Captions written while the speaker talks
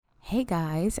Hey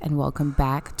guys, and welcome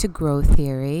back to Grow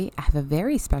Theory. I have a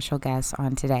very special guest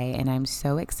on today, and I'm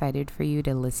so excited for you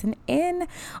to listen in.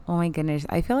 Oh my goodness,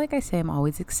 I feel like I say I'm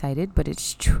always excited, but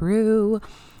it's true.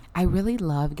 I really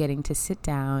love getting to sit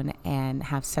down and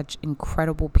have such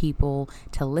incredible people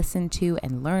to listen to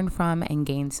and learn from and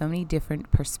gain so many different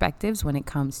perspectives when it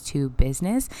comes to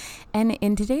business. And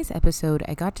in today's episode,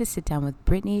 I got to sit down with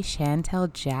Brittani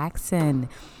Shantel Jackson.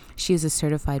 She is a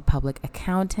certified public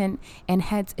accountant and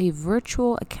heads a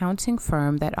virtual accounting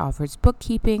firm that offers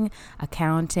bookkeeping,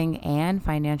 accounting, and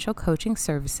financial coaching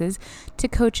services to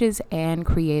coaches and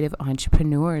creative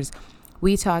entrepreneurs.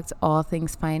 We talked all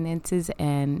things finances,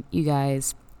 and you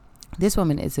guys, this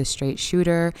woman is a straight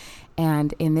shooter,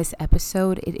 and in this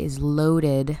episode, it is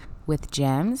loaded with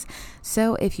gems.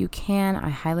 So if you can, I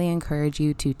highly encourage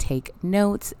you to take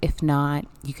notes. If not,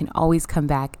 you can always come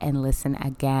back and listen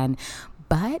again.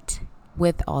 But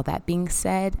with all that being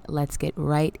said, let's get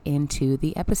right into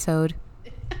the episode.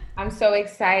 I'm so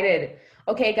excited.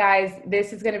 Okay, guys,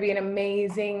 this is going to be an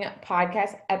amazing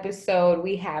podcast episode.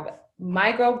 We have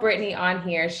my girl Brittani on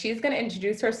here. She's going to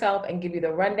introduce herself and give you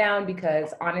the rundown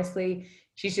because honestly,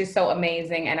 she's just so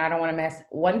amazing and I don't want to mess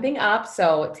one thing up.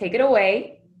 So take it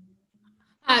away.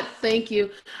 Hi, thank you.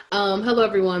 Hello,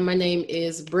 everyone. My name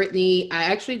is Brittani. I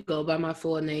actually go by my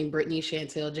full name, Brittani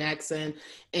Shantel Jackson,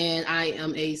 and I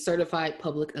am a certified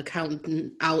public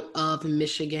accountant out of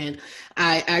Michigan.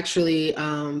 I actually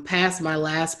passed my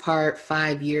last part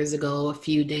 5 years ago, a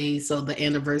few days. So the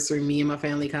anniversary, me and my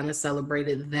family kind of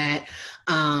celebrated that.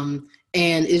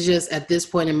 And it's just at this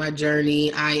point in my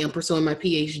journey, I am pursuing my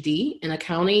PhD in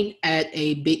accounting at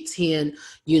a Big Ten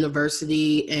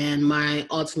university. And my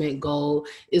ultimate goal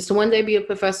is to one day be a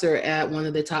professor at one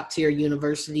of the top tier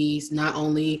universities, not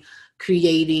only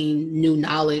creating new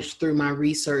knowledge through my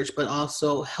research, but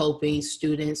also helping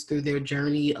students through their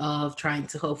journey of trying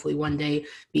to hopefully one day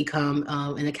become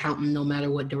an accountant, no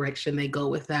matter what direction they go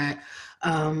with that.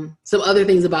 Some other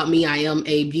things about me, I am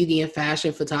a beauty and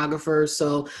fashion photographer.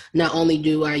 So not only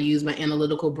do I use my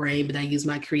analytical brain, but I use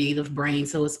my creative brain.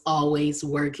 So it's always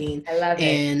working. I love it.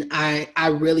 And I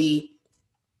really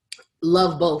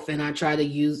love both. And I'm trying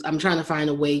to find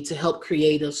a way to help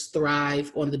creatives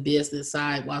thrive on the business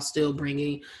side while still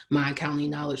bringing my accounting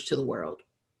knowledge to the world.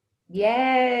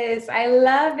 Yes, I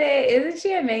love it. Isn't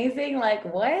she amazing? Like,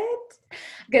 what?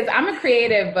 Because I'm a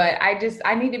creative, but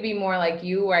I need to be more like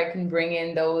you where I can bring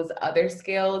in those other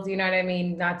skills. You know what I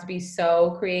mean? Not to be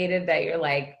so creative that you're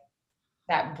like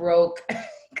that broke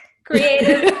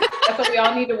creative. That's what we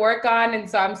all need to work on. And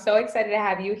so I'm so excited to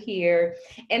have you here.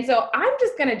 And so I'm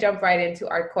just going to jump right into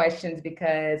our questions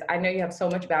because I know you have so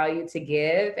much value to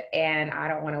give and I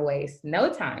don't want to waste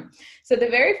no time. So the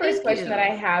very first question that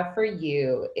I have for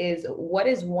you is, what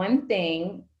is one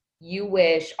thing you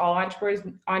wish all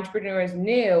entrepreneurs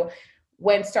knew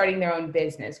when starting their own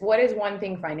business? What is one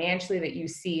thing financially that you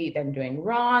see them doing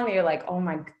wrong? You're like, oh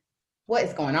my, what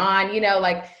is going on? You know,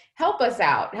 like help us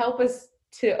out, help us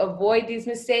to avoid these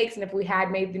mistakes. And if we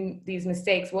had made these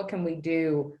mistakes, what can we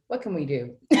do? What can we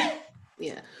do?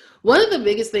 Yeah. One of the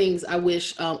biggest things I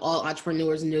wish all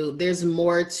entrepreneurs knew, there's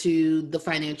more to the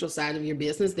financial side of your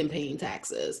business than paying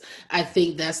taxes. I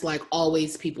think that's like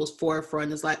always people's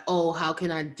forefront is like, oh, how can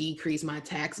I decrease my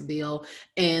tax bill?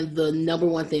 And the number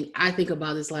one thing I think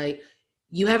about is like,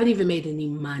 you haven't even made any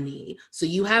money. So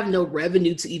you have no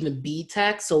revenue to even be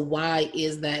taxed. So why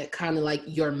is that kind of like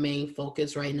your main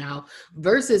focus right now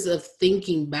versus of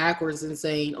thinking backwards and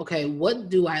saying, okay, what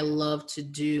do I love to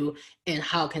do and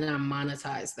how can I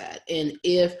monetize that? And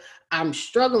if I'm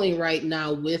struggling right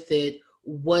now with it,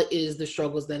 what is the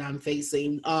struggles that I'm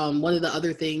facing? One of the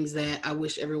other things that I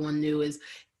wish everyone knew is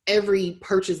every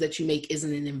purchase that you make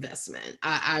isn't an investment.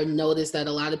 I noticed that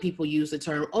a lot of people use the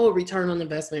term, oh, return on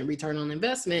investment,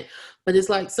 but it's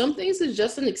like some things is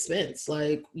just an expense.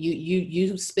 Like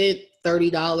you spent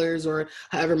 $30 or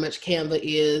however much Canva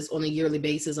is on a yearly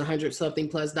basis, 100 something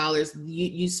plus dollars,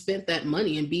 you spent that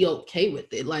money and be okay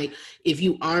with it. Like if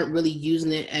you aren't really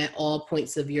using it at all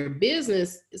points of your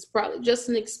business, it's probably just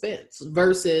an expense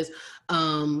versus,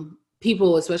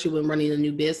 people, especially when running a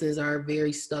new business, are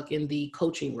very stuck in the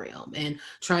coaching realm and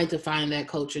trying to find that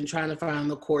coach and trying to find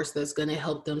the course that's going to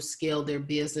help them scale their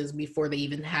business before they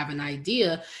even have an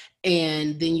idea.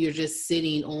 And then you're just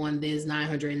sitting on this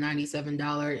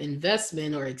 $997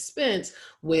 investment or expense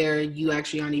where you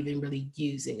actually aren't even really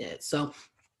using it. So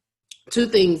two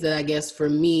things that I guess for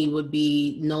me would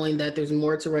be knowing that there's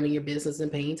more to running your business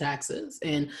than paying taxes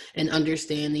and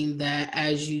understanding that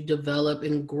as you develop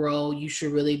and grow, you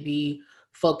should really be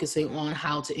focusing on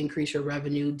how to increase your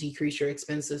revenue, decrease your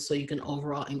expenses so you can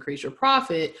overall increase your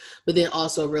profit, but then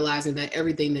also realizing that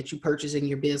everything that you purchase in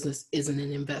your business isn't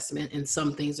an investment and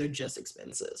some things are just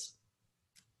expenses.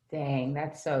 Dang,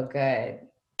 that's so good.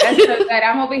 That's so good.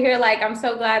 I'm over here like, I'm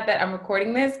so glad that I'm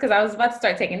recording this because I was about to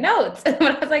start taking notes. But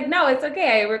I was like, no, it's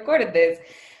okay. I recorded this.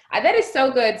 That is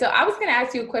so good. So I was going to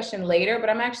ask you a question later, but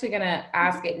I'm actually going to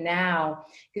ask it now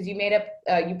because you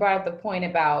brought up the point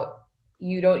about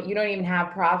you don't even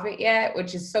have profit yet,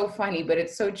 which is so funny, but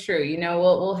it's so true.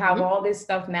 We'll have all this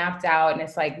stuff mapped out and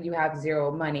it's like you have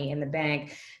zero money in the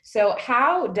bank. So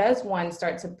how does one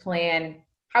start to plan?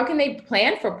 How can they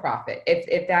plan for profit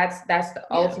if that's the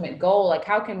ultimate goal? Like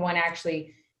how can one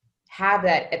actually have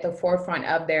that at the forefront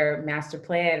of their master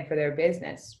plan for their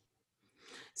business?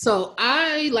 So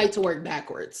I like to work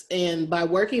backwards, and by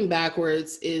working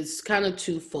backwards is kind of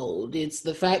twofold. It's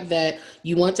the fact that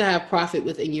you want to have profit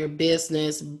within your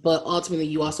business, but ultimately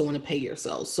you also want to pay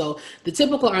yourself. So the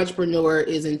typical entrepreneur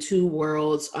is in two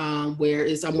worlds, where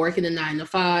is I'm working a 9 to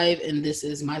 5, and this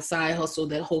is my side hustle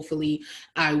that hopefully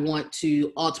I want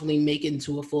to ultimately make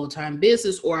into a full-time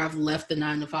business, or I've left the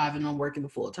 9 to 5 and I'm working a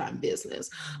full-time business,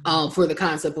 for the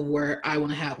concept of where I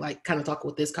want to have like kind of talk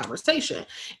with this conversation.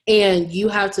 And you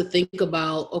have to think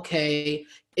about, okay,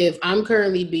 if I'm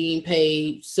currently being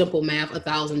paid, simple math,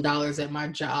 $1,000 at my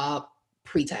job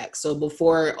pre-tax. So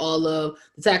before all of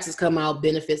the taxes come out,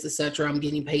 benefits, etc., I'm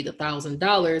getting paid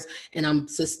 $1,000 and I'm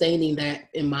sustaining that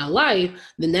in my life,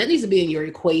 then that needs to be in your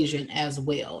equation as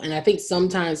well. And I think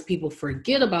sometimes people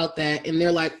forget about that and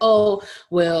they're like, oh,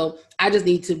 well, I just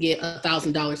need to get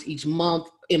 $1,000 each month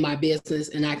in my business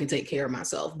and I can take care of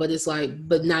myself. But it's like,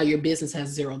 but now your business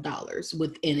has $0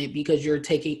 within it because you're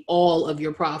taking all of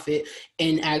your profit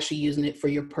and actually using it for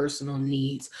your personal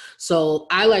needs. So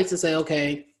I like to say,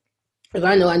 okay, if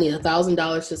I know I need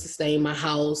 $1,000 to sustain my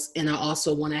house and I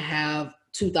also want to have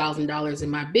 $2,000 in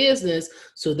my business,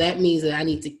 so that means that I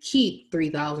need to keep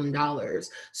 $3,000.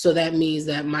 So that means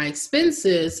that my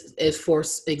expenses, is, for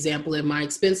example, if my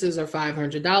expenses are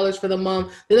 $500 for the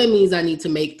month, then that means I need to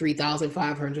make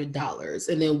 $3,500.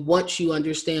 And then once you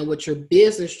understand what your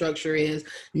business structure is,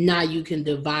 now you can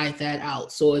divide that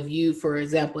out. So if you, for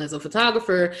example, as a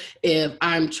photographer, if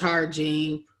I'm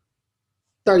charging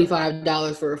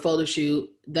 $35 for a photo shoot,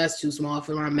 that's too small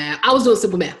for my math. I was doing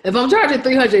simple math. If I'm charging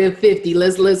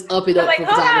 $350, let's up it up for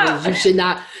photographers.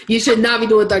 You should not be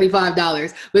doing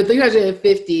 $35. But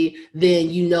 $350, then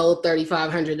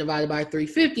 $3,500 divided by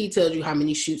 350 tells you how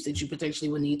many shoots that you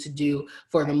potentially would need to do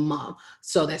for the month.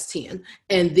 So that's 10.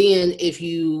 And then if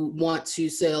you want to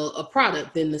sell a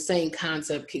product, then the same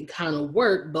concept can kind of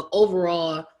work, but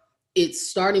overall it's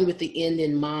starting with the end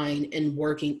in mind and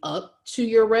working up to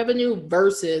your revenue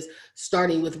versus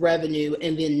starting with revenue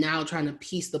and then now trying to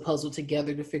piece the puzzle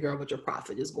together to figure out what your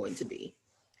profit is going to be.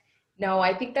 No,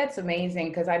 I think that's amazing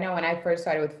because I know when I first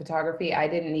started with photography, I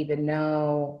didn't even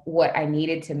know what I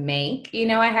needed to make.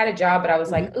 I had a job, but I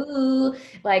was like, ooh,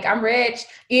 like I'm rich,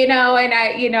 and I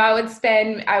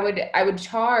would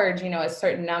charge, a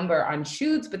certain number on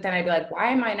shoots, but then I'd be like,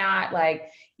 why am I not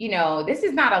like, this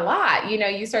is not a lot.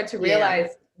 You start to realize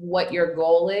what your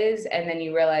goal is. And then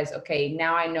you realize, okay,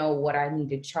 now I know what I need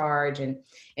to charge and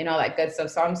all that good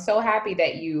stuff. So I'm so happy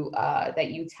that you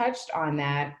touched on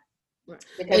that.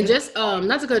 And just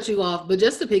not to cut you off, but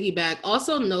just to piggyback,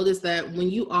 also notice that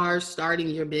when you are starting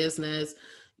your business,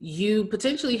 you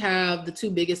potentially have the two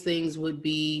biggest things would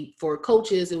be for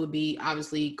coaches, it would be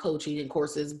obviously coaching and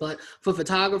courses, but for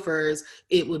photographers,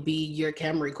 it would be your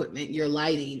camera equipment, your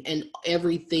lighting, and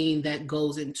everything that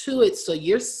goes into it. So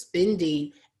you're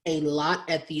spending a lot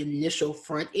at the initial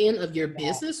front end of your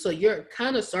business. So you're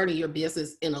kind of starting your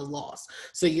business in a loss.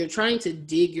 So you're trying to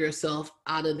dig yourself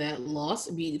out of that loss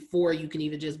before you can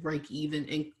even just break even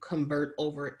and convert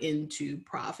over into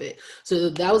profit. So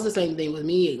that was the same thing with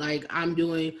me. Like I'm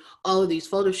doing all of these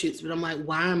photo shoots, but I'm like,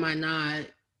 why am I not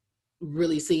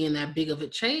really seeing that big of a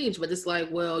change? But it's like,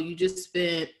 well, you just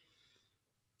spent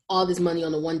all this money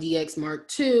on the 1DX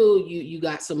Mark II, you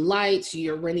got some lights,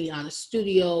 you're renting out a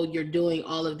studio, you're doing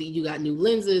all of you got new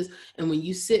lenses. And when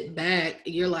you sit back,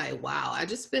 you're like, wow, I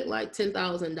just spent like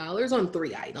 $10,000 on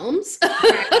 3 items.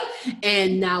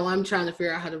 And now I'm trying to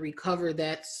figure out how to recover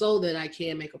that so that I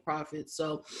can make a profit.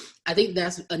 So I think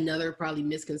that's another probably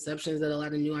misconceptions that a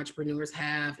lot of new entrepreneurs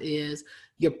have is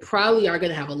you probably are going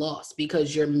to have a loss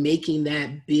because you're making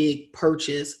that big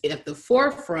purchase at the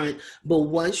forefront. But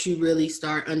once you really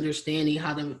start understanding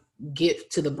how to get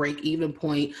to the break even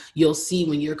point, you'll see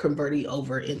when you're converting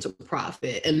over into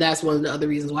profit. And that's one of the other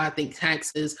reasons why I think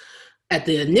taxes at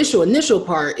the initial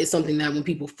part is something that when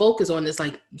people focus on, it's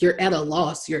like you're at a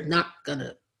loss. You're not going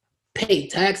to pay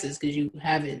taxes because you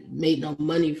haven't made no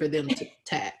money for them to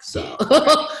tax. So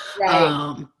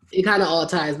Right. it kind of all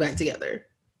ties back together.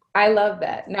 I love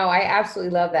that. No, I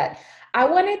absolutely love that. I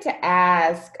wanted to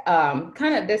ask,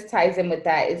 kind of this ties in with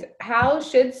that, is how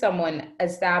should someone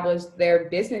establish their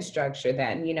business structure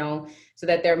then, so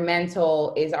that their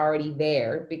mental is already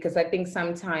there? Because I think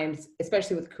sometimes,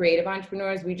 especially with creative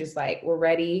entrepreneurs, we just like, we're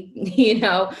ready,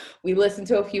 we listen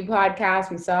to a few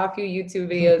podcasts, we saw a few YouTube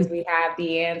videos, we have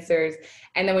the answers.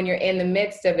 And then when you're in the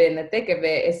midst of it, in the thick of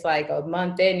it, it's like a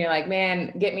month in, you're like,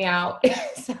 man, get me out.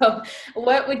 So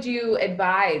what would you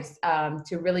advise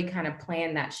to really kind of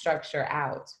plan that structure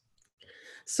out?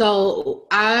 So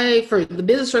for the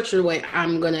business structure, the way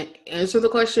I'm going to answer the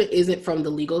question isn't from the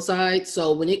legal side.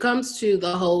 So when it comes to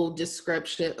the whole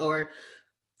description or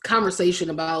conversation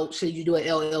about should you do an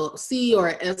LLC or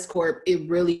an S corp, it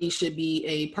really should be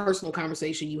a personal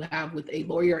conversation you have with a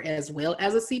lawyer as well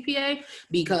as a CPA,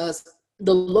 because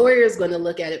the lawyer is going to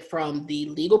look at it from the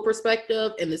legal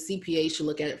perspective and the CPA should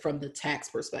look at it from the tax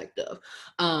perspective.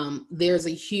 There's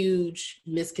a huge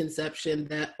misconception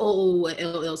that, an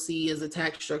LLC is a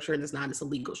tax structure and it's not, it's a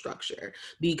legal structure.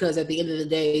 Because at the end of the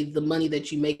day, the money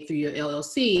that you make through your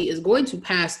LLC is going to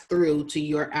pass through to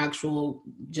your actual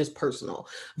just personal,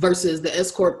 versus the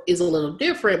S corp is a little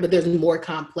different, but there's more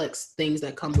complex things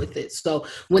that come with it. So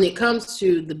when it comes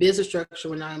to the business structure,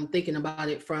 when I'm thinking about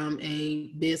it from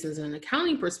a business and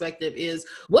accounting perspective, is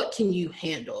what can you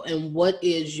handle and what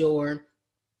is your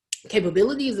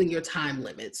capabilities and your time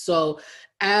limits. So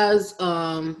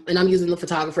and I'm using the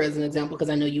photographer as an example because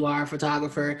I know you are a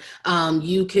photographer.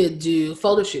 You could do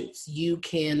photo shoots. You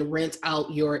can rent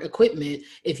out your equipment.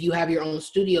 If you have your own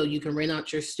studio, you can rent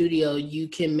out your studio. You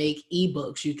can make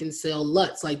ebooks. You can sell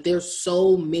LUTs. Like there's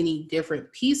so many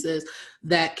different pieces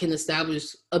that can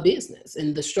establish a business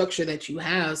and the structure that you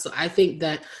have. So I think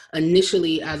that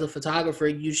initially as a photographer,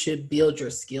 you should build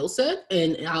your skill set.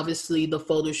 And obviously the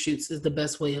photo shoots is the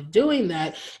best way of doing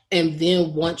that. And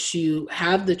then once you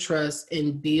have the trust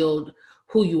and build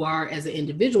who you are as an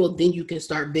individual, then you can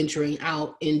start venturing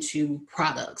out into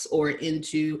products or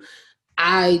into,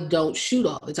 I don't shoot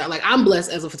all the time. Like I'm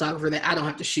blessed as a photographer that I don't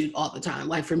have to shoot all the time.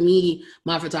 Like for me,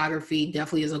 my photography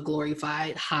definitely is a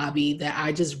glorified hobby that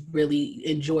I just really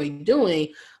enjoy doing.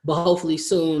 But hopefully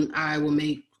soon I will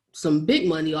make some big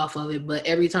money off of it. But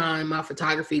every time my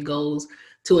photography goes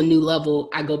to a new level,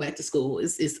 I go back to school.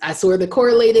 It's I sort of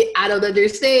correlated. I don't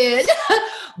understand.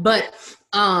 But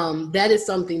that is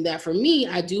something that for me,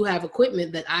 I do have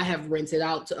equipment that I have rented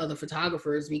out to other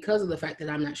photographers because of the fact that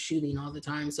I'm not shooting all the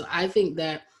time. So I think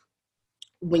that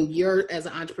when you're as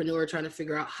an entrepreneur trying to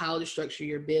figure out how to structure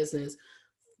your business,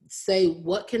 say,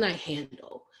 what can I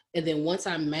handle? And then once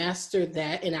I master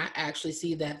that and I actually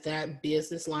see that that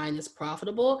business line is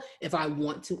profitable, if I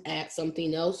want to add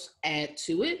something else, add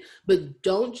to it. But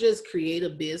don't just create a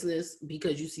business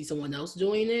because you see someone else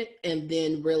doing it and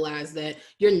then realize that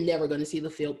you're never going to see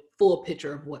the full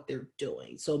picture of what they're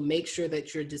doing. So make sure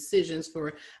that your decisions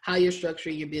for how you're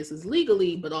structuring your business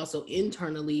legally, but also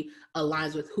internally,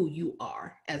 aligns with who you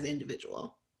are as an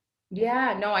individual.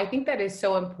 Yeah, no, I think that is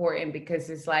so important because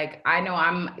it's like, I know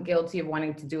I'm guilty of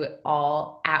wanting to do it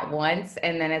all at once.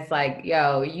 And then it's like,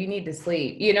 yo, you need to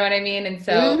sleep. You know what I mean? And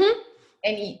so, Mm-hmm.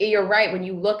 and you're right. When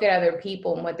you look at other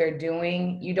people and what they're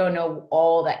doing, you don't know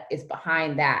all that is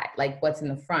behind that, like what's in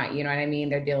the front. You know what I mean?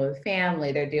 They're dealing with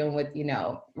family, they're dealing with,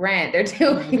 rent, they're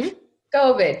dealing Mm-hmm.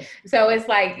 COVID. So it's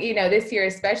like, this year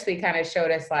especially kind of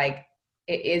showed us like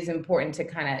it is important to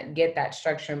kind of get that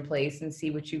structure in place and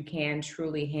see what you can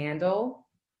truly handle.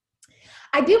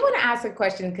 I did want to ask a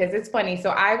question because it's funny. So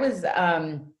I was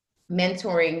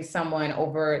mentoring someone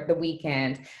over the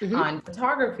weekend Mm-hmm. on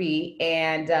photography,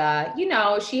 and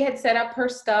she had set up her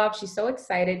stuff. She's so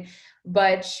excited,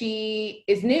 but she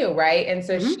is new, right? And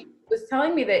so she Mm-hmm. was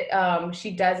telling me that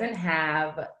she doesn't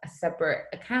have a separate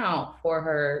account for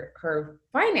her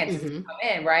finances to Mm-hmm.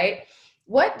 come in, right?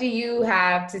 What do you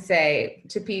have to say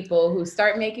to people who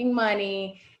start making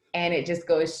money and it just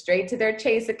goes straight to their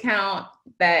Chase account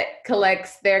that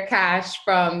collects their cash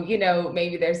from,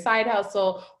 maybe their side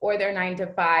hustle or their 9 to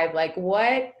 5? Like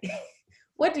what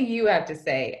do you have to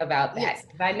say about that? Yes.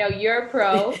 Because I know you're a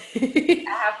pro. I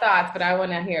have thoughts, but I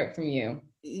want to hear it from you.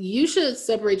 You should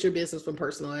separate your business from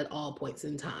personal at all points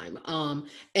in time.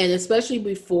 And especially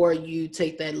before you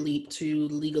take that leap to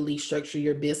legally structure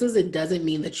your business, it doesn't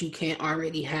mean that you can't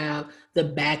already have the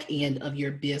back end of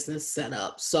your business set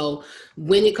up. So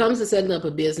when it comes to setting up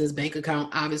a business bank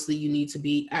account, obviously you need to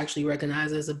be actually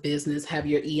recognized as a business, have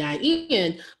your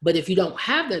EIN. But if you don't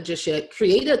have that just yet,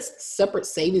 create a separate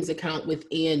savings account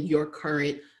within your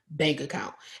current bank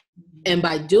account. And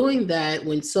by doing that,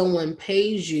 when someone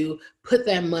pays you, put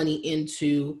that money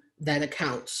into that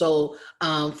account. So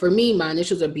for me, my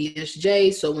initials are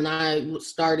BSJ. So when I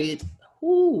started,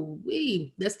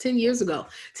 that's 10 years ago.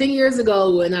 10 years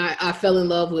ago, when I fell in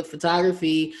love with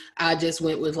photography, I just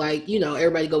went with, like,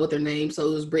 everybody go with their name. So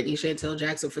it was Brittany Shantel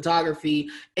Jackson Photography.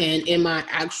 And in my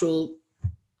actual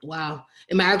Wow.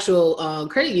 In my actual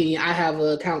credit union, I have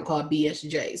an account called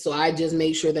BSJ. So I just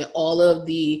made sure that all of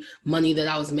the money that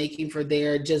I was making for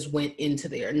there just went into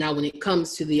there. Now, when it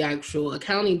comes to the actual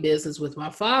accounting business with my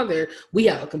father, we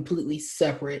have a completely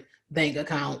separate bank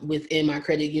account within my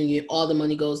credit union. All the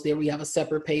money goes there. We have a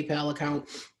separate PayPal account.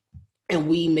 And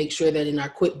we make sure that in our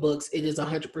QuickBooks, it is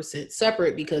 100%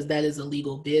 separate, because that is a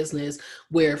legal business,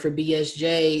 where for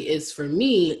BSJ, is for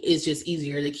me, it's just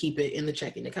easier to keep it in the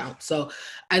checking account. So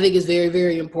I think it's very,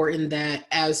 very important that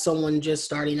as someone just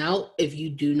starting out, if you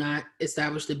do not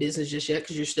establish the business just yet,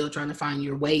 because you're still trying to find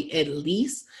your way, at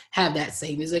least have that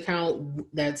savings account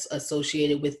that's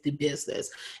associated with the business.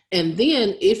 And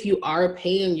then if you are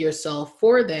paying yourself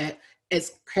for that,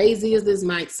 as crazy as this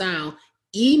might sound,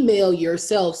 email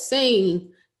yourself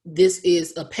saying this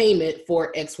is a payment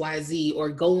for XYZ, or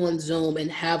go on Zoom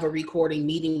and have a recording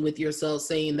meeting with yourself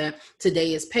saying that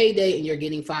today is payday and you're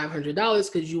getting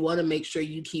 $500, because you want to make sure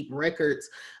you keep records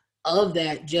of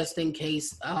that, just in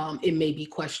case it may be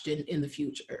questioned in the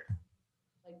future.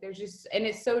 Like, there's just, and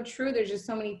it's so true, there's just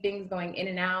so many things going in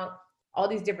and out, all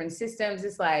these different systems.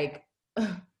 It's like,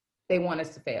 they want us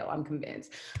to fail, I'm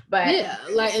convinced. But yeah,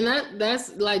 like, and that's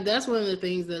one of the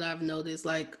things that I've noticed,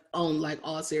 like, on, like,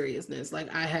 all seriousness. Like,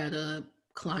 I had a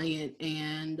client,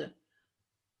 and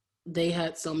they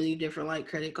had so many different, like,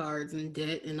 credit cards and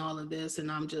debt and all of this,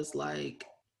 and I'm just like,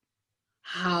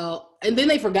 how, and then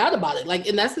they forgot about it. Like,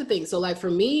 and that's the thing. So, like,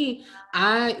 for me,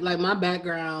 I, like, my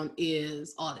background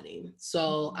is auditing.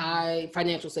 So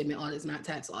financial statement audits, not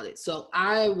tax audits. So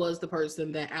I was the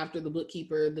person that, after the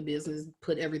bookkeeper, the business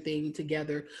put everything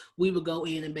together, we would go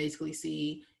in and basically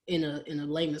see, in a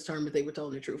layman's term, if they were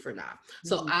telling the truth or not.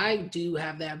 So I do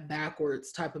have that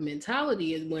backwards type of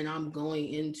mentality, and when I'm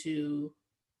going into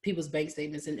people's bank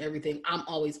statements and everything, I'm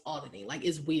always auditing. Like,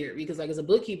 it's weird, because, like, as a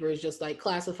bookkeeper, it's just like,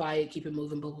 classify it, keep it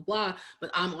moving, blah, blah, blah.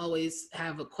 But I'm always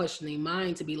have a questioning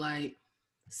mind to be like,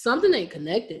 something ain't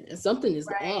connected and something is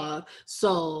off.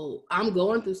 So I'm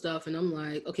going through stuff and I'm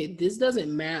like, okay, this doesn't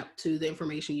map to the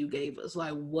information you gave us.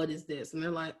 Like, what is this? And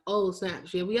they're like, oh,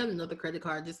 snaps. Yeah, we had another credit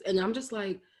card. And I'm just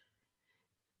like,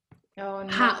 oh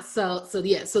no.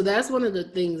 So that's one of the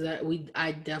things that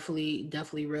I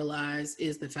definitely realize,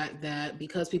 is the fact that,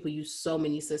 because people use so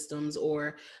many systems,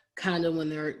 or kind of when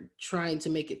they're trying to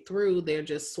make it through, they're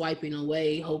just swiping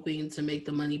away, hoping to make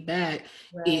the money back.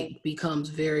 It becomes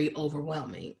very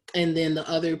overwhelming. And then the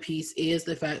other piece is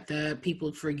the fact that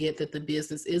people forget that the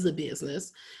business is a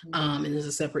business, and is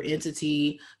a separate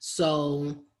entity.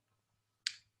 So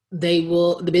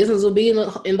the business will be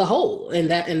in the hole,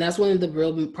 and that's one of the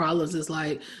real problems. Is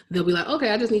like, they'll be like,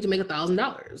 okay, I just need to make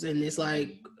 $1,000, and it's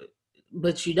like,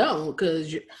 but you don't,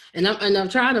 because I'm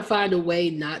trying to find a way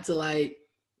not to, like,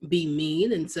 be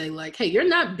mean and say, like, hey, you're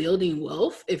not building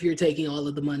wealth if you're taking all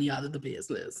of the money out of the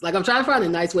business. Like, I'm trying to find a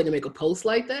nice way to make a post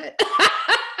like that.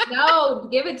 No,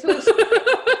 give it to us.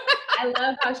 I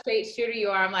love how straight shooter you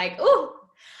are. I'm like, ooh,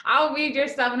 I'll read your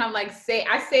stuff, and I'm like,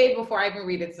 I say it before I even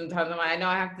read it sometimes. I'm like, I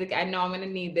know I'm going to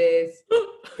need this.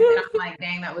 And I'm like,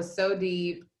 dang, that was so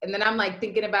deep. And then I'm like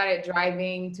thinking about it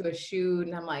driving to a shoot,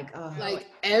 and I'm like, oh. Like,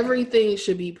 everything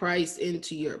should be priced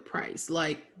into your price.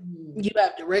 Like, you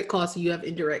have direct costs and you have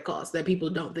indirect costs that people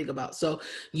don't think about. So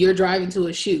you're driving to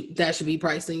a shoot, that should be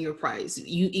priced in your price.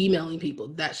 You emailing people,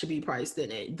 that should be priced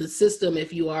in it. The system,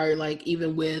 if you are, like,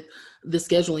 even with the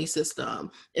scheduling system,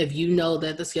 if you know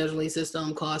that the scheduling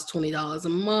system costs $20 a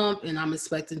month, and I'm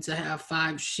expecting to have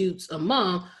 5 shoots a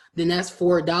month, then that's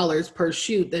 $4 per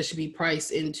shoot that should be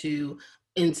priced into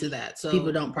that. So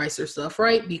people don't price their stuff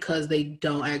right, because they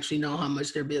don't actually know how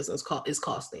much their business is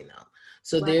costing them.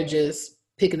 So they're just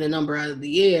picking a number out of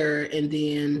the air, and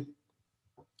then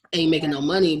ain't making no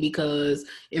money, because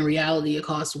in reality it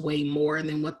costs way more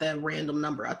than what that random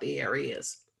number out the air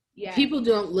is. Yeah. People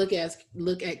don't look at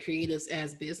creatives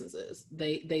as businesses.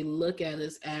 They look at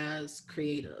us as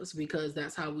creatives, because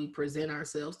that's how we present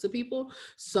ourselves to people.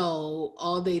 So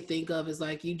all they think of is,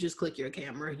 like, you just click your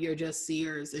camera, you're just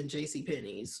Sears and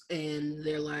JCPenney's, and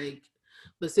they're like,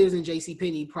 but Sears and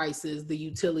JCPenney prices the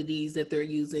utilities that they're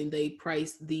using. They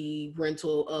price the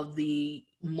rental of the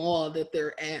mall that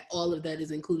they're at. All of that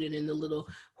is included in the little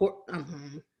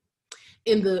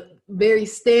in the very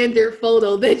standard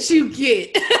photo that you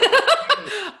get.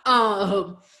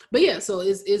 But yeah, so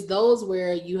it's those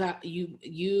where you have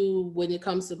you when it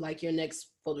comes to like your next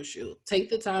photo shoot, take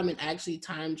the time and actually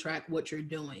time track what you're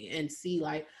doing and see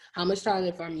like how much time,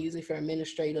 if I'm using for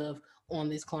administrative on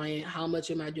this client, how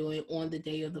much am I doing on the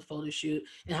day of the photo shoot,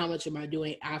 and how much am I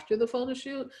doing after the photo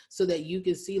shoot, so that you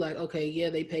can see like, okay, yeah,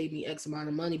 they paid me X amount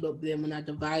of money, but then when I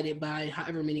divide it by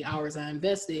however many hours I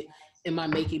invested, am I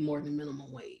making more than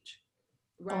minimum wage?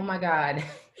 Oh Right. my God.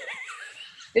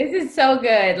 This is so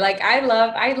good. Like I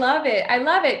love it. I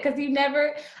love it because you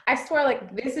never, I swear,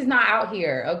 like this is not out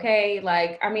here. Okay.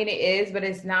 Like, I mean, it is, but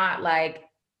it's not like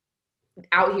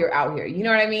out here. You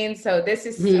know what I mean? So this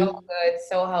is so Mhm. good,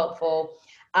 so helpful.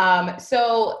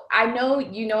 So I know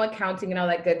you know accounting and all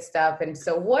that good stuff. And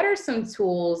so what are some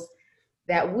tools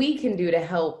that we can do to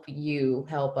help you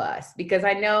help us? Because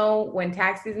I know when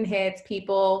tax season hits,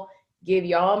 people give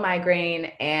y'all a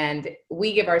migraine and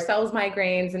we give ourselves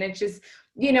migraines, and it's just,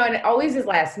 you know, and it always is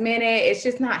last minute. It's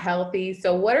just not healthy.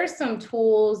 So what are some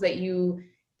tools that you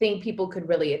think people could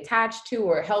really attach to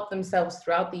or help themselves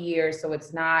throughout the year, so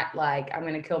it's not like I'm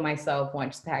going to kill myself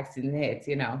once tax season hits,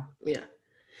 you know? Yeah.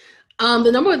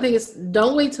 The number one thing is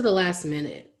don't wait to the last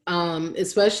minute.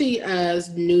 Especially as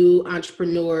new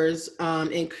entrepreneurs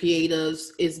and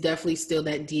creatives, it's definitely still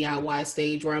that DIY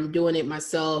stage where I'm doing it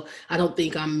myself. I don't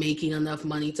think I'm making enough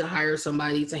money to hire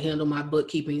somebody to handle my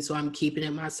bookkeeping, so I'm keeping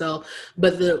it myself.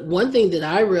 But the one thing that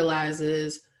I realize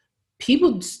is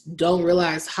people just don't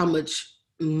realize how much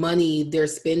money they're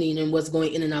spending and what's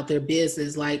going in and out their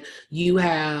business. Like you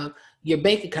have your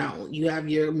bank account, you have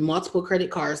your multiple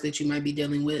credit cards that you might be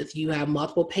dealing with, you have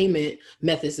multiple payment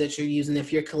methods that you're using.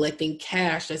 If you're collecting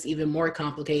cash, that's even more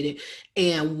complicated.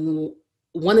 And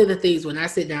one of the things when I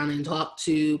sit down and talk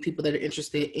to people that are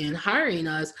interested in hiring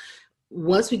us,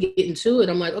 once we get into it,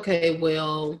 I'm like, okay,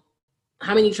 well,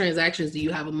 how many transactions do you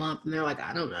have a month? And they're like,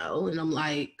 I don't know. And I'm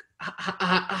like,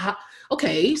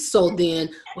 okay, so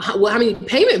then how many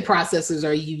payment processors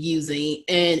are you using?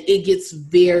 And it gets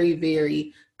very,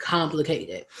 very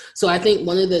complicated. So I think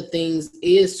one of the things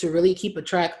is to really keep a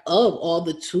track of all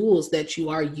the tools that you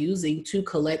are using to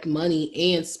collect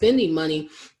money and spending money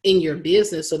in your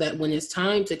business, so that when it's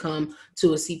time to come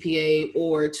to a CPA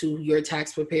or to your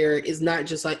tax preparer, it's not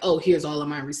just like, oh, here's all of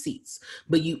my receipts,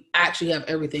 but you actually have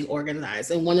everything organized.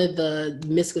 And one of the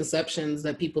misconceptions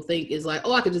that people think is like,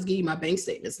 oh, I could just give you my bank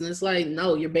statements. And it's like,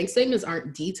 no, your bank statements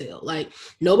aren't detailed. Like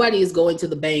nobody is going to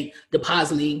the bank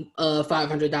depositing a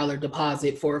 $500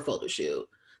 deposit for a photo shoot.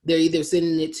 They're either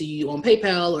sending it to you on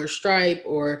PayPal or Stripe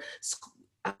or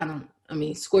I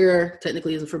mean, Square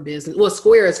technically isn't for business. Well,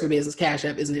 Square is for business. Cash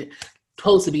App isn't it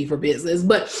supposed to be for business?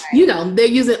 But you know, they're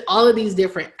using all of these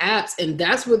different apps, and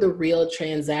that's where the real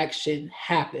transaction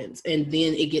happens, and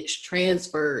then it gets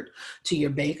transferred to your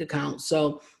bank account.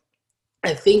 So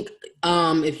I think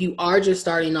if you are just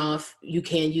starting off, you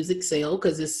can use Excel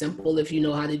because it's simple if you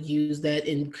know how to use that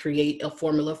and create a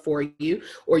formula for you.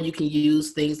 Or you can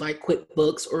use things like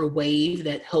QuickBooks or Wave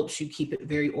that helps you keep it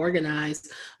very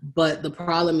organized. But the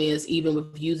problem is, even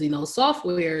with using those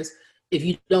softwares, if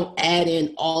you don't add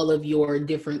in all of your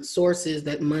different sources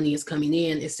that money is coming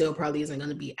in, it still probably isn't going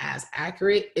to be as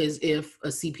accurate as if a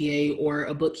CPA or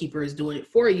a bookkeeper is doing it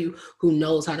for you who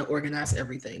knows how to organize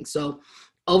everything. So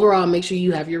overall, make sure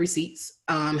you have your receipts,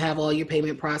 have all your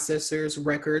payment processors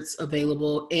records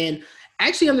available, and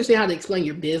actually understand how to explain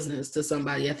your business to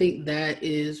somebody. I think that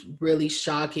is really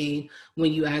shocking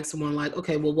when you ask someone like,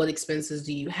 okay, well, what expenses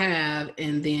do you have?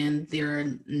 And then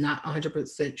they're not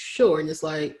 100% sure. And it's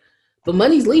like, but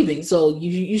money's leaving. So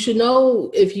you should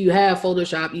know if you have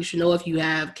Photoshop, you should know if you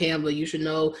have Canva, you should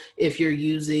know if you're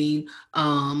using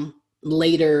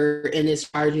later and it's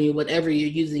charging you whatever you're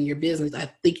using your business.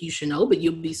 I think you should know, but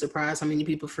you'll be surprised how many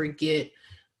people forget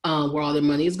where all their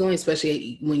money is going,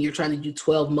 especially when you're trying to do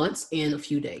 12 months in a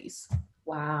few days.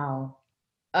 Wow.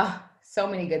 Oh, so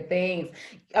many good things.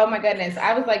 Oh my goodness.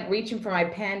 I was like reaching for my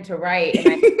pen to write and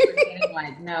I kept forgetting,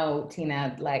 like, no,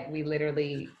 Tina, like we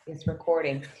literally it's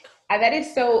recording. That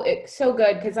is so it's so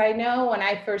good because I know when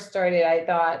I first started, I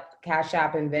thought Cash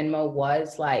App and Venmo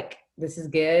was like, this is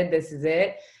good, this is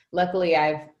it. Luckily,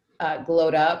 I've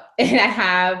glowed up and I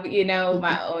have, you know,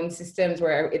 my own systems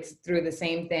where it's through the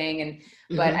same thing. And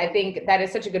but Mm-hmm. I think that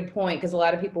is such a good point because a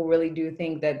lot of people really do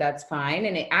think that that's fine.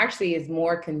 And it actually is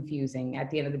more confusing at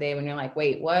the end of the day when you're like,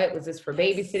 wait, what? Was this for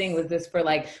babysitting? Was this for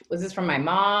like, was this for my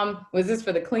mom? Was this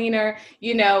for the cleaner?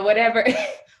 You know, whatever,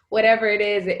 whatever it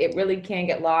is, it really can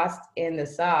get lost in the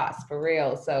sauce for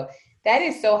real. So that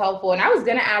is so helpful. And I was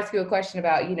going to ask you a question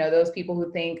about, you know, those people who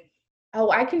think,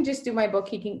 oh, I can just do my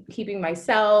bookkeeping keeping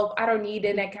myself. I don't need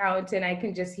an accountant. I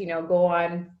can just, you know, go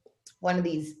on one of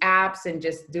these apps and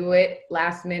just do it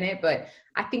last minute. But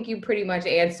I think you pretty much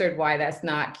answered why that's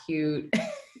not cute.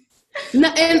 No,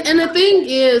 and the thing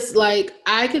is, like,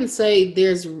 I can say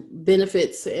there's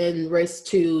benefits and risks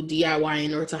to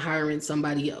DIYing or to hiring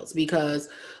somebody else, because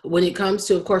when it comes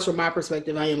to, of course, from my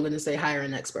perspective, I am going to say hire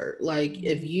an expert. Like,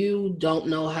 if you don't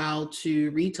know how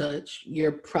to retouch,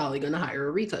 you're probably going to hire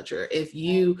a retoucher. If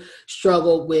you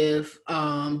struggle with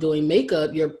doing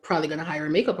makeup, you're probably going to hire a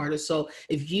makeup artist. So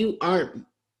if you aren't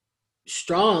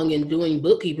strong in doing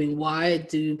bookkeeping, why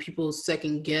do people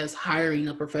second guess hiring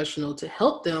a professional to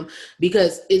help them?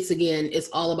 Because it's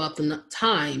all about the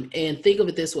time. And think of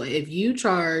it this way: if you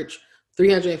charge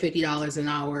 $350 an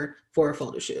hour for a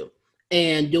photo shoot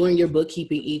and doing your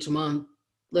bookkeeping each month,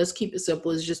 let's keep it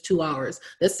simple, it's just 2 hours.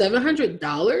 That's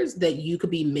 $700 that you could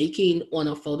be making on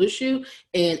a photo shoot.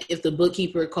 And if the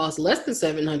bookkeeper costs less than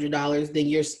 $700, then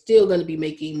you're still going to be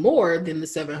making more than the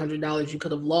 $700 you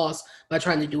could have lost by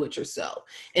trying to do it yourself.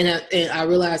 And I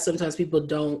realize sometimes people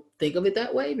don't think of it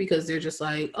that way, because they're just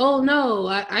like, oh no,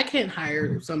 I can't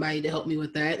hire somebody to help me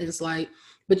with that. And it's like,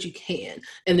 but you can.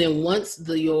 And then once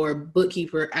your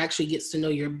bookkeeper actually gets to know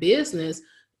your business,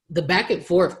 the back and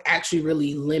forth actually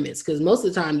really limits, because most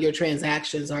of the time your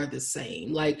transactions are the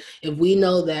same. Like, if we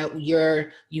know that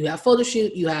you have photo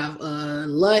shoot, you have a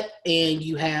LUT, and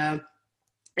you have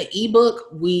an ebook,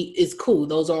 it's cool.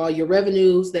 Those are all your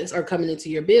revenues that are coming into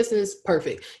your business.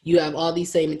 Perfect. You have all these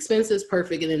same expenses.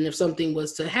 Perfect. And then if something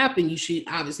was to happen, you should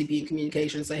obviously be in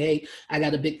communication, say, hey, I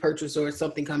got a big purchase or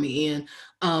something coming in.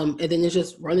 And then it's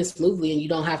just running smoothly, and you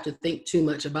don't have to think too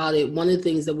much about it. One of the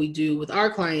things that we do with our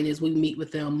client is we meet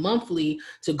with them monthly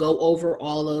to go over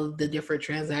all of the different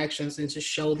transactions and to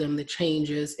show them the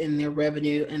changes in their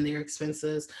revenue and their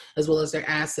expenses, as well as their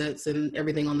assets and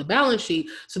everything on the balance sheet,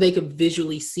 so they could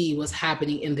visually see what's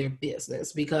happening in their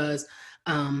business. Because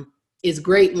it's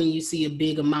great when you see a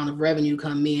big amount of revenue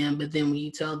come in, but then when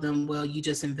you tell them, well, you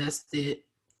just invested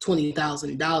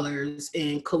 $20,000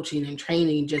 in coaching and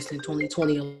training just in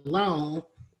 2020 alone,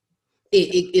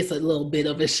 it's a little bit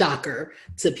of a shocker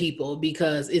to people,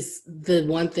 because it's the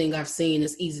one thing I've seen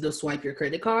is easy to swipe your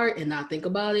credit card and not think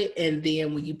about it. And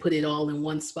then when you put it all in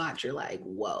one spot, you're like,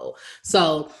 whoa.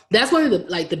 So that's one of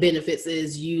the benefits,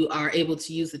 is you are able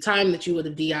to use the time that you would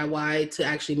have DIY to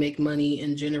actually make money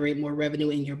and generate more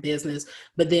revenue in your business.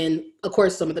 But then, of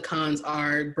course, some of the cons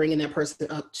are bringing that person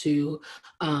up to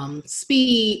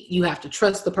speed. You have to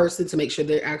trust the person to make sure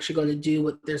they're actually going to do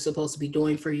what they're supposed to be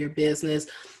doing for your business.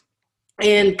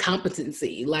 And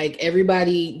competency. Like,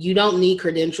 everybody, you don't need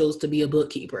credentials to be a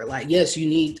bookkeeper. Like, yes, you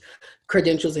need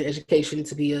credentials and education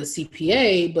to be a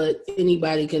CPA, but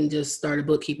anybody can just start a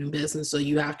bookkeeping business. So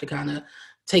you have to kind of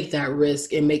take that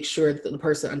risk and make sure that the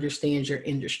person understands your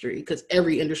industry, because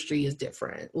every industry is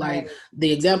different. Like, Right.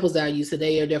 the examples that I use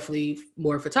today are definitely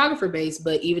more photographer based,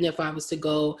 but even if I was to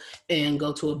go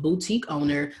to a boutique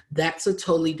owner, that's a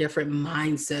totally different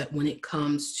mindset when it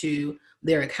comes to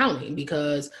their accounting,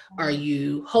 because are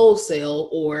you wholesale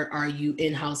or are you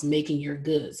in-house making your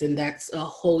goods? And that's a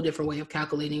whole different way of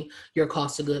calculating your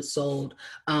cost of goods sold.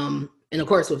 And of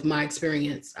course, with my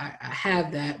experience, I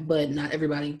have that, but not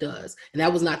everybody does. And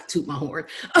that was not to toot my horn.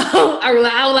 I was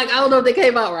like, I don't know if they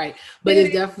came out right, but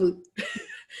it's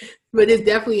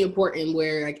definitely important,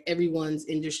 where like everyone's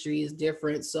industry is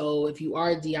different. So if you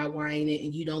are DIYing it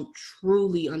and you don't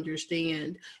truly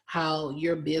understand how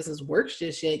your business works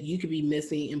just yet, you could be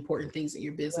missing important things in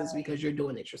your business because you're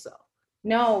doing it yourself.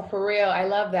 No, for real. I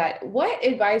love that. What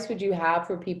advice would you have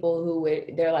for people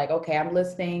they're like, okay, I'm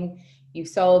listening. You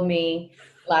sold me,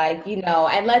 like,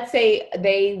 and let's say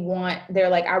they're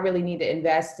like, I really need to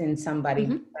invest in somebody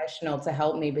professional to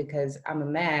help me because I'm a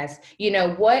mess.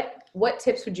 What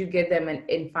tips would you give them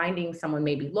in finding someone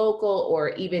maybe local, or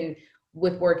even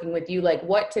with working with you? Like,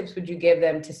 what tips would you give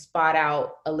them to spot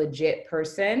out a legit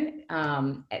person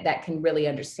that can really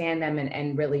understand them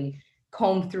and really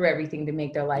comb through everything to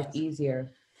make their life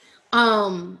easier?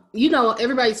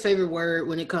 Everybody's favorite word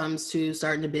when it comes to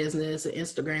starting a business, an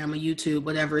Instagram, a YouTube,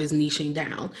 whatever, is niching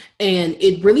down. And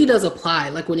it really does apply.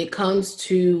 Like, when it comes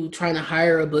to trying to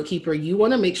hire a bookkeeper, you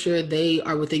want to make sure they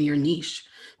are within your niche.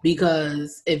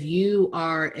 Because if you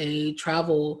are a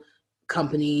travel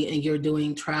company and you're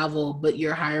doing travel, but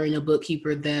you're hiring a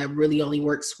bookkeeper that really only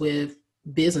works with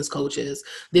business coaches,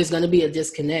 there's going to be a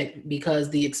disconnect,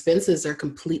 because the expenses are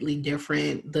completely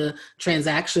different. The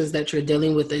transactions that you're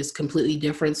dealing with is completely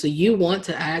different. So you want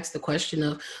to ask the question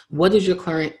of, what is your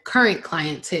current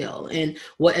clientele, and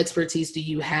what expertise do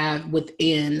you have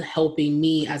within helping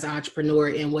me as an entrepreneur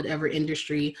in whatever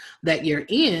industry that you're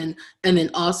in? And then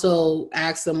also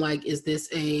ask them, like, is this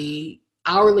a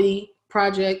hourly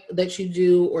project that you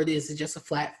do, or is it just a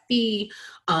flat fee?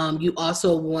 You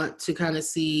also want to kind of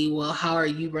see, well, how are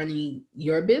you running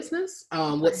your business?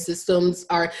 What systems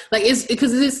are like, it's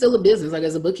because it is still a business. Like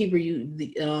as a bookkeeper,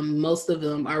 most of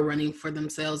them are running for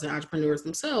themselves and entrepreneurs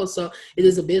themselves. So it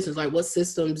is a business. Like what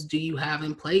systems do you have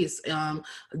in place?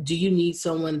 Do you need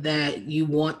someone that you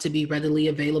want to be readily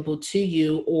available to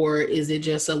you? Or is it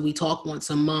just we talk once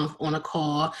a month on a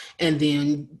call and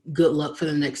then good luck for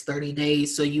the next 30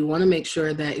 days? So you want to make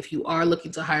sure that if you are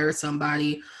looking to hire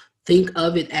somebody, think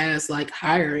of it as like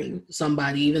hiring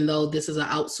somebody. Even though this is an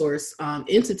outsourced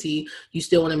entity, you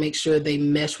still want to make sure they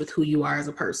mesh with who you are as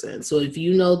a person. So if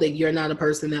you know that you're not a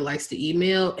person that likes to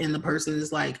email and the person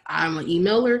is like, I'm an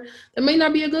emailer, that may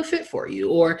not be a good fit for you.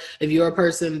 Or if you're a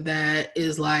person that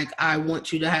is like, I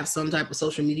want you to have some type of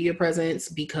social media presence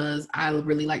because I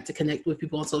really like to connect with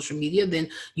people on social media, then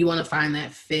you want to find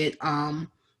that fit.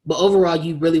 But overall,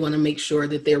 you really want to make sure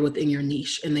that they're within your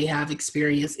niche and they have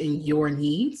experience in your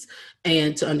needs,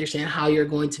 and to understand how you're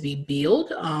going to be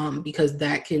billed, because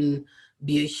that can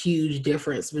be a huge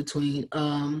difference between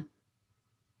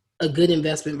a good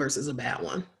investment versus a bad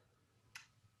one.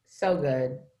 So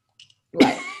good.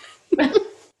 Right.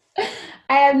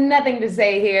 I have nothing to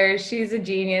say here. She's a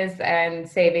genius and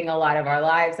saving a lot of our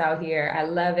lives out here. I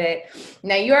love it.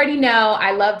 Now, you already know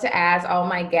I love to ask all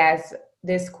my guests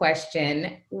this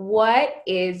question. What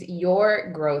is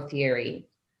your growth theory?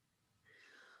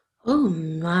 Oh,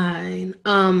 mine.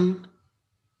 I'm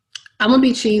gonna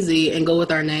be cheesy and go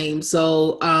with our name.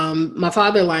 So my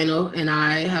father Lionel and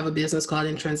I have a business called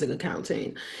Intrinsic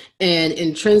Accounting, and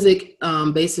intrinsic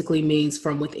basically means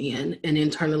from within and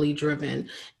internally driven.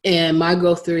 And my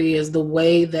growth theory is the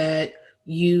way that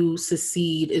you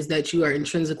succeed is that you are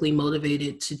intrinsically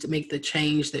motivated to make the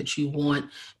change that you want,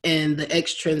 and the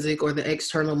extrinsic or the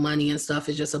external money and stuff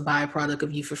is just a byproduct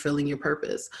of you fulfilling your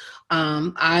purpose.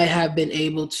 I have been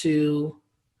able to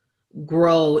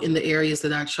grow in the areas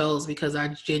that I chose because I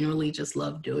genuinely just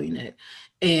love doing it.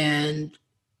 And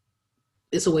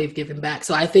it's a way of giving back.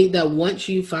 So I think that once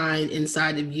you find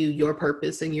inside of you your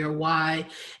purpose and your why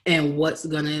and what's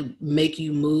going to make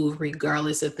you move,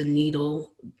 regardless if the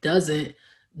needle doesn't,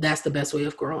 that's the best way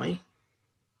of growing.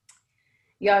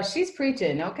 Y'all, she's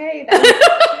preaching, okay? That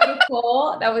was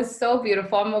beautiful. That was so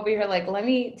beautiful. I'm over here like, let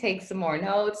me take some more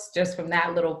notes just from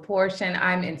that little portion.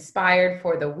 I'm inspired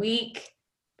for the week.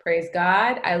 Praise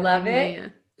God. I love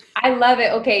it. I love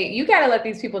it. Okay, you got to let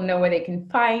these people know where they can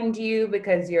find you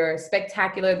because you're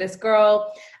spectacular. This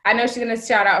girl, I know she's going to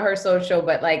shout out her social,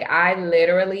 but like I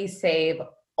literally save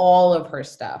all of her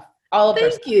stuff. All of her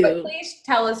stuff. Thank you. But please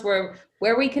tell us where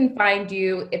we can find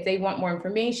you. If they want more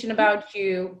information about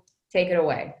you, take it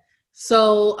away.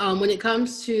 So when it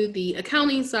comes to the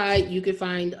accounting side, you can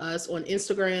find us on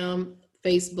Instagram,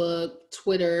 Facebook,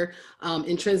 Twitter,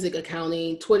 Intrinsic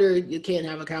Accounting. Twitter, you can't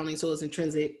have accounting, so it's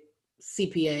Intrinsic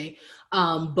CPA.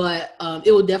 But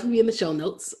it will definitely be in the show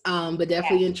notes, but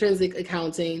definitely Intrinsic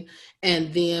Accounting.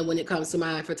 And then when it comes to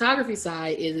my photography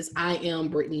side, it is I am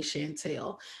Brittani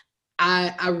Shantel.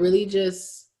 I really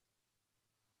just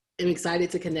am excited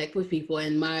to connect with people.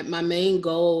 And my main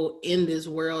goal in this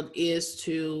world is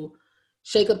to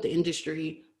shake up the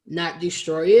industry, not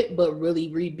destroy it, but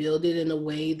really rebuild it in a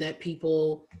way that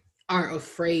people aren't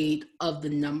afraid of the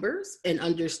numbers, and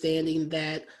understanding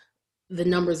that the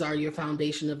numbers are your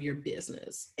foundation of your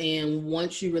business. And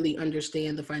once you really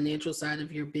understand the financial side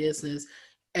of your business,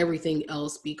 everything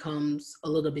else becomes a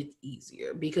little bit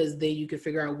easier, because then you can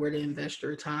figure out where to invest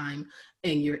your time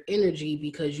and your energy,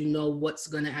 because you know what's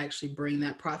going to actually bring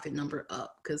that profit number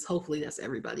up. Because hopefully that's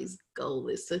everybody's goal,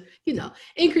 is to,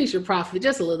 increase your profit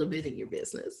just a little bit in your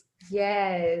business.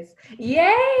 Yes.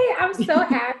 Yay. I'm so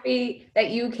happy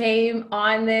that you came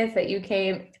on this,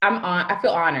 I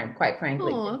feel honored, quite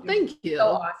frankly. Oh, thank you.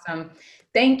 So awesome.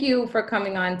 Thank you for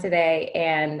coming on today.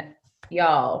 And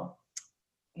y'all,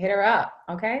 hit her up.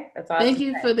 Okay. That's awesome. Thank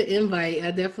you for the invite. I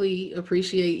definitely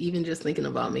appreciate even just thinking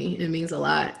about me. It means a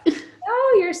lot.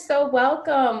 Oh, you're so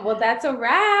welcome. Well, that's a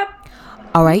wrap.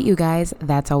 All right, you guys,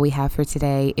 that's all we have for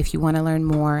today. If you want to learn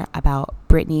more about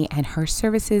Brittani and her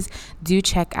services, do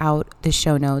check out the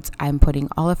show notes. I'm putting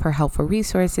all of her helpful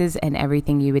resources and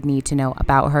everything you would need to know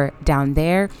about her down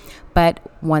there. But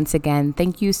once again,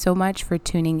 thank you so much for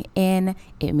tuning in.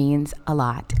 It means a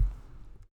lot.